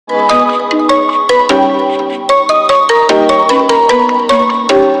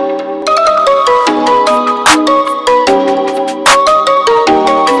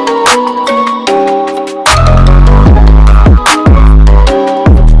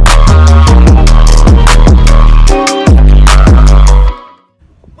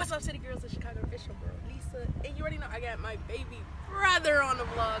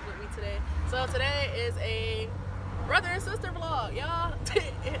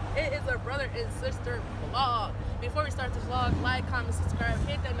and sister vlog. Before we start this vlog, like, comment, subscribe,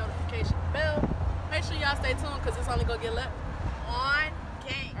 hit that notification bell. Make sure y'all stay tuned because it's only gonna get lit on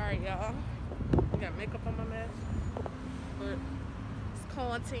game. Alright, y'all. I got makeup on my mask. But it's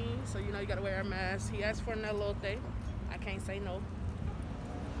quarantine, so you know you gotta wear a mask. He asked for that little thing. I can't say no.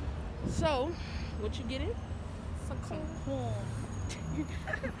 So, what you getting? Some corn.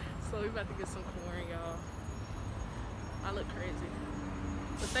 So we about to get some corn, y'all. I look crazy.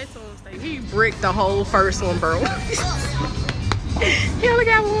 But stay tuned, stay tuned. He bricked the whole first one, bro. He only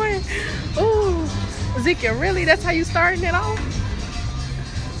got one. Ooh. Ezekiel, really? That's how you starting it off?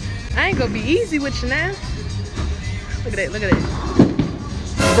 I ain't gonna be easy with you now. Look at that, look at that.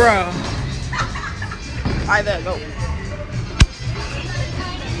 Bruh. Alright, there, go.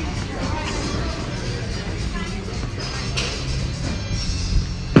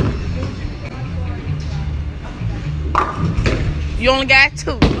 You only got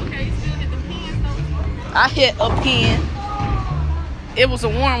two. Okay, you still hit the pins though? I hit a pin. It was a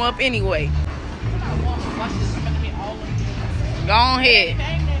warm up anyway. Go on ahead.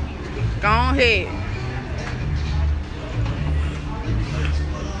 Go on ahead.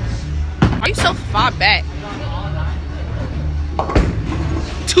 Are you so far back?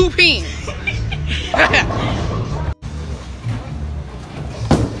 2 pins.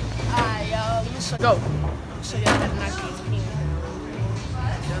 Alright, y'all. Let me show you. Go. Show y'all that nice pins.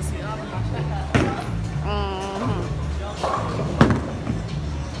 Y'all see all of my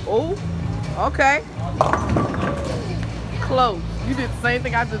Oh, okay. Close. You did the same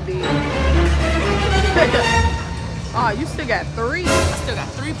thing I just did. Oh, you still got 3? I still got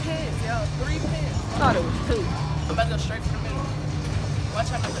 3 pins, yo. 3 pins. I thought it was 2. I'm about to go straight for the middle. Watch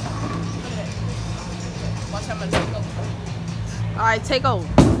how much. Look at that. Watch how much take over. Alright, take over.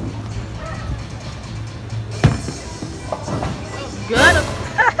 Good.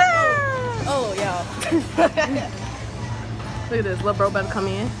 Oh, y'all. Look at this. Little bro better come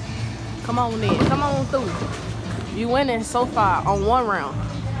in. Come on in. Come on through. You winning so far on 1 round.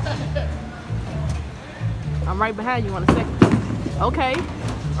 I'm right behind you on the second. Okay.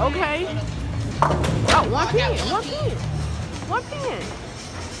 Okay. Oh, 1 pin. 1 pin. 1 pin.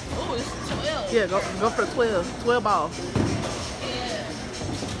 Oh, it's 12. Yeah, go for the 12. 12 ball.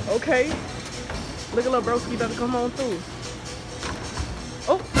 Yeah. Okay. Look at little broski better come on through.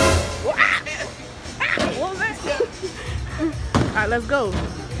 Oh. What was that? Alright, let's go.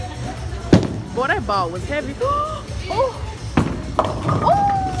 Boy, that ball was heavy. Oh. Oh.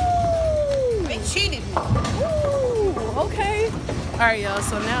 They cheated me. Ooh, okay. Alright, y'all.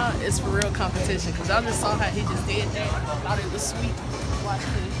 So now it's for real competition because I just saw how he just did that. I thought it was sweet. Watch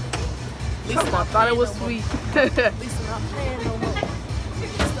this. At least I thought it was sweet. At least I'm not playing no more.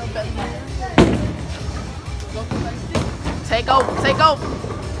 Still better than Take over. Take over.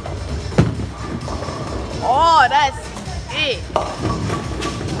 Oh, that's it.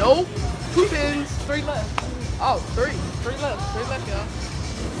 Nope. 2 pins. 3 left. Oh, 3. 3 left. 3 left, y'all.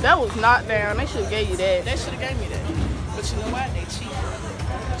 That was not down. They should have gave you that. They should have gave me that. But you know what? They cheated.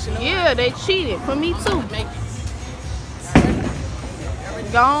 You know yeah, what? They cheated. For me too. Make it.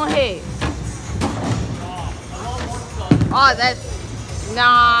 Go on ahead. Oh, that's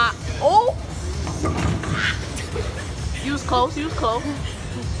nah. Oh. You was close. You was close.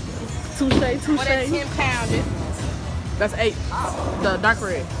 Touche. Touche. What that 10 pounded? That's 8. The dark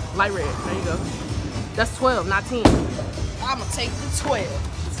red, light red. There you go. That's 12, not 10. I'm gonna take the 12.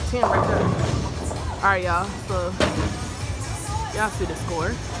 It's 10 right there. All right, y'all. So y'all see the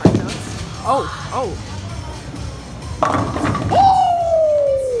score right there. Oh, oh.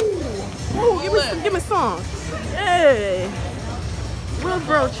 Ooh, give me some. Hey, Lil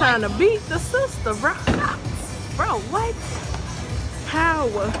bro trying to beat the sister, bro. Bro, what? How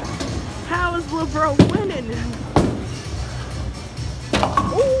is Lil bro winning?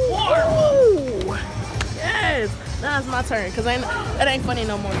 Ooh, yes. Now it's my turn, cause that ain't funny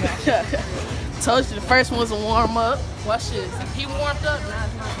no more, y'all. Told you the first one was a warm up. Watch this. If he warmed up, now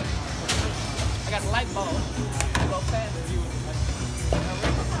it's my turn. I got a light ball. I go faster.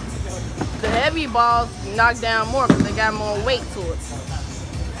 The heavy balls knock down more because they got more weight to it.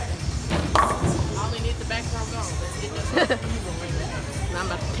 I only need the back row gone. Let's get this. Now I'm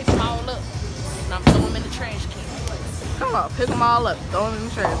about to pick them all up. And I'm throwing them in the trash can. Come on, pick them all up. Throw them in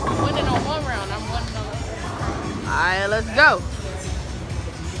the trash. I'm winning on 1 round. I'm winning on 1. Alright, let's go.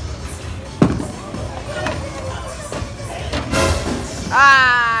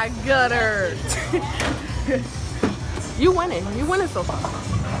 Ah, gutter. You winning. You winning so far.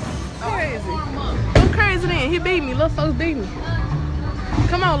 Crazy. Go crazy then. He beat me. Little folks beat me.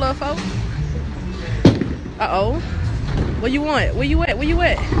 Come on, little folks. Uh-oh. Where you want? Where you at? Where you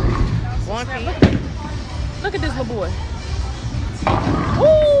at? 1 p.m. Look at this little boy.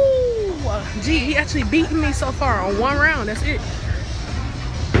 Ooh! Gee, he actually beating me so far on 1 round. That's it.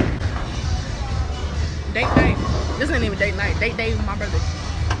 Date night. This ain't even date night. Date day with my brother.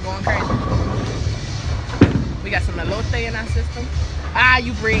 Going crazy. We got some elote in our system. Ah,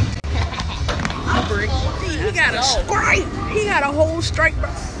 you bricked. You bricked. He got a strike. He got a whole strike, bro.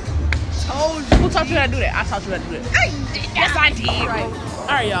 Told you. Who taught you how to do that? I taught you how to do that. Yes, I did. Right.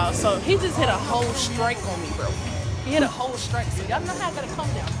 Alright, y'all. So he just hit a whole strike on me, bro. He hit a whole strike. So y'all know how I gotta come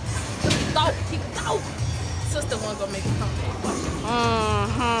down. He thought. Sister wasn't gonna make it come down.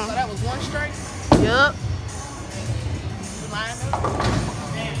 So that was 1 strike? Yup.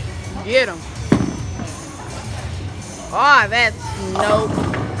 Get him. Oh, that's nope.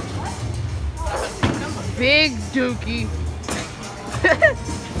 Big dookie.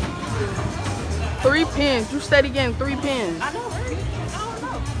 3 pins. You steady getting 3 pins. I know, right? I don't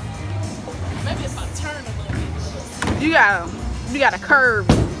know. Maybe if I turn a little bit. You got a curve.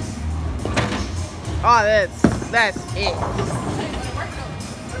 Oh, that's it.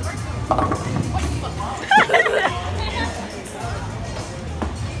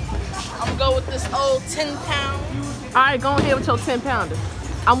 I'm gonna go with this old 10 pound. Alright, go ahead with your 10 pounder.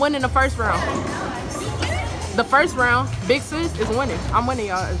 I'm winning the first round. The first round, Big Sis is winning. I'm winning,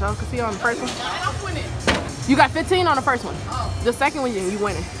 y'all. As y'all can see on the first one. I'm winning. You got 15 on the first one. Oh. The second one, you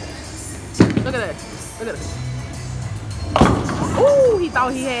winning. Look at that. Look at that. Ooh, he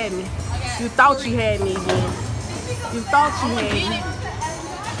thought he had me. You thought you had me again. You thought you had me.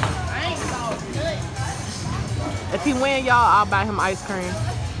 If he win, y'all, I'll buy him ice cream.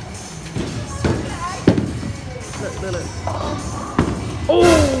 Look. Oh,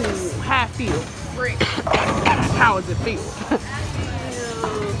 half field. How does it feel?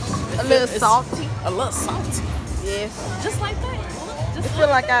 A little salty. A little salty. Yes. Just like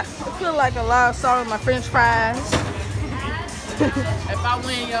that. I feel like a lot of salt on my French fries. If I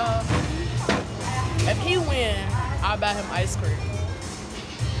win, y'all. If he win, I'll buy him ice cream.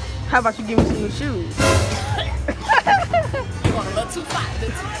 How about you give me some new shoes? You going a little too fat,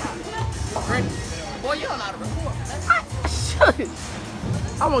 didn't you? Ready? Boy, you don't know how to record.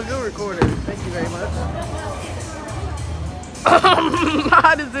 I'm a good recorder. Thank you very much.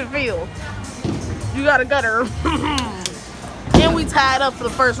 How does it feel? You got a gutter. And we tied up for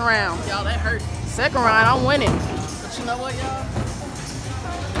the first round. Y'all, that hurt. Second round, I'm winning. But you know what, y'all?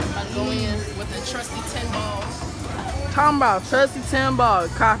 I go in with the trusty 10 balls. Talking about trusty 10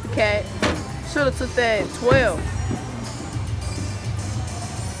 balls, copycat. Should have took that 12.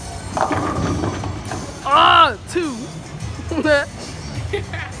 Ah, 2.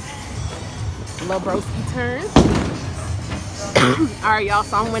 Lil broski turn. Alright, y'all,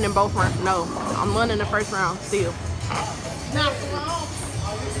 so I'm winning both rounds. No, I'm winning the first round still. Not for long.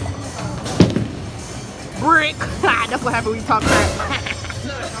 Brick. That's what happened when you talk crap.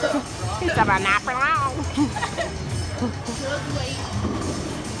 He's talking about not for long.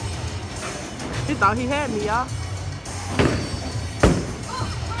 He thought he had me, y'all.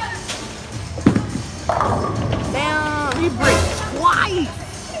 Damn, he bricked twice.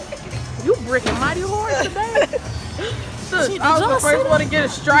 You bricking mighty hard today. Sis, I was the first one to get a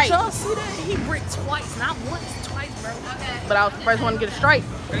strike. Did y'all see that? He bricked twice, not once, twice, bro. Okay. But I was the first one to get a strike.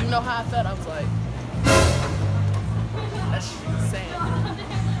 You know how I felt? I was like, that's insane.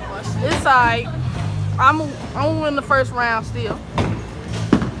 It's alright. I'm winning the first round still.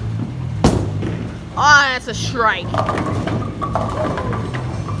 Oh, that's a strike.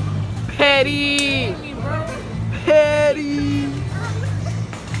 Petty. Petty.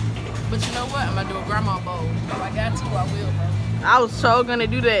 But you know what? I'm gonna do a grandma bowl. If I got to, I will, bro. I was so gonna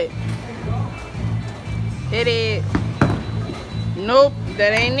do that. Hit it. Nope,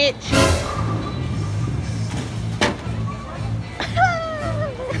 that ain't it, cheap.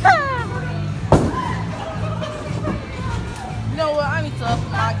 You know what? I need to up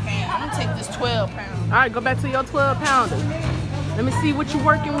my can. I'm gonna take this 12 pound. All right, go back to your 12 pounder. Let me see what you're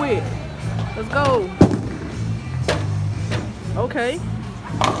working with. Let's go. Okay.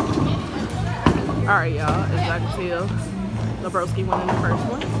 Alright, y'all. As I can tell, Lil broski won in the first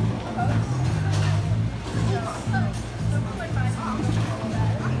one.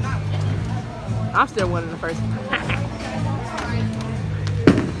 I'm still winning the first one.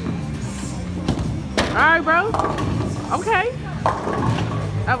 Alright, bro. Okay.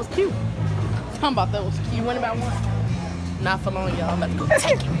 That was cute. How about that was cute? You winning by 1? Not for long, y'all. I'm about to go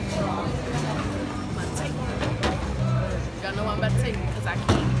take it. I'm about to take it. Y'all know I'm about to take it because I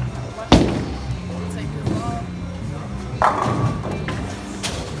can. Take this ball.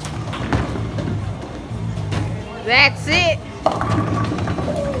 That's it.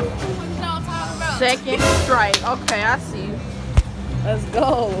 No, second strike. Okay, I see you. Let's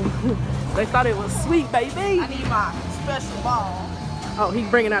go. They thought it was sweet, baby. I need my special ball. Oh, he's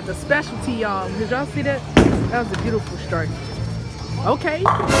bringing out the specialty, y'all. Did y'all see that? That was a beautiful strike. Okay.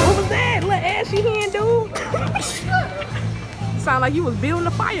 What was that? Little ashy hand, dude. Sound like you was building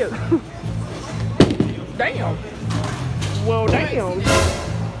a fire. Damn. Well, damn.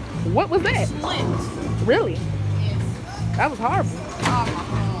 What was that? Split. Really? Yes. That was horrible. Oh, my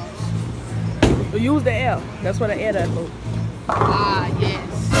arms. Use the L. That's what the L does. Ah, yes.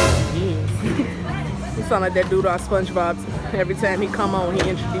 Yes. He sound like that dude on SpongeBob. Every time he come on, he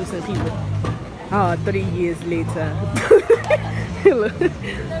introducing people. Oh, 3 years later.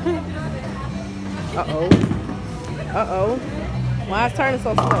 Uh-oh. Uh-oh. Why is turning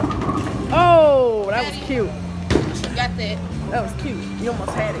so slow? Oh, that was cute. You got that. That was cute. You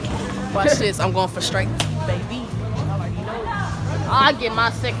almost had it. Watch this. I'm going for strike, baby. I'll get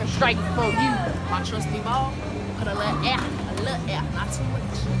my second strike for you. My trusty ball. Put a little air. A little air. Not too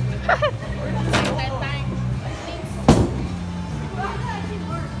much. Take that thing.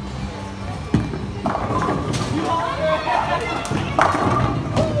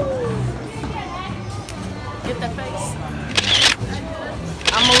 Get that face.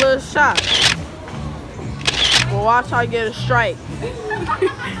 I'm a little shocked. Well, watch how I get a strike.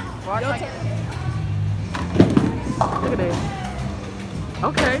 Watch how I get... Look at that.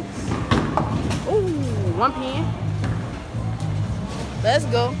 Okay. Ooh, 1 pin. Let's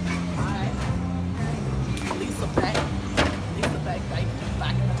go. Alright. Lisa back. Lisa back, baby.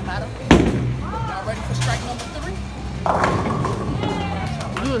 Back in the tomato. Y'all ready for strike number 3?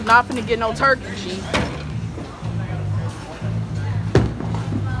 You was not finna get no turkey, G.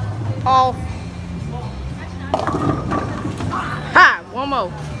 Off. Ha! One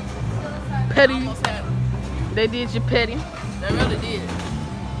more. Petty. Almost had it. They did your petty. They really did.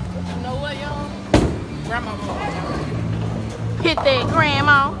 But you know what, y'all? Grandma ball. Hit that,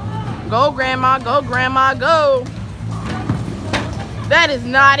 grandma. Go, grandma. Go, grandma. Go. That is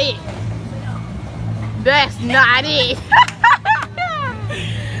not it. That's not it.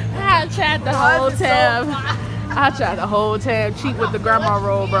 I tried the whole time. I tried the whole time. Cheat with the grandma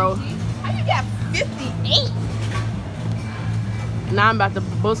roll, bro. How you got 58? Now I'm about to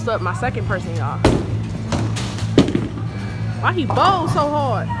boost up my second person, y'all. Why he bowled so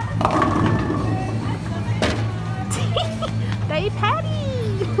hard? They patty.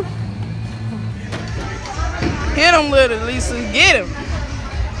 Hit him, little Lisa. Get him.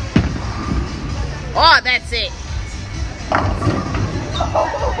 Oh, that's it.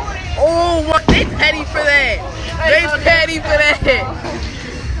 Oh, what? They petty for that. They petty for that.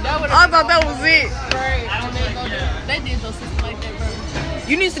 I thought that was it. They did no system like that, bro.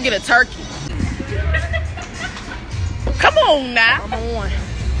 You need to get a turkey. Come on now. I'm on one.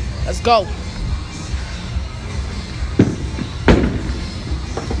 Let's go.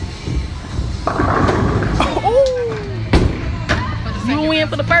 Oh. You win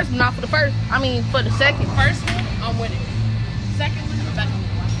for the first one, not for the first. I mean, for the second. First one, I'm winning. Second one, I'm back on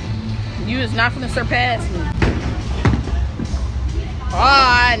the You is not gonna surpass me.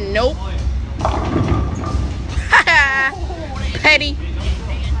 Ah, nope. Petty.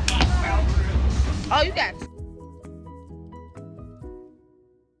 Oh, you got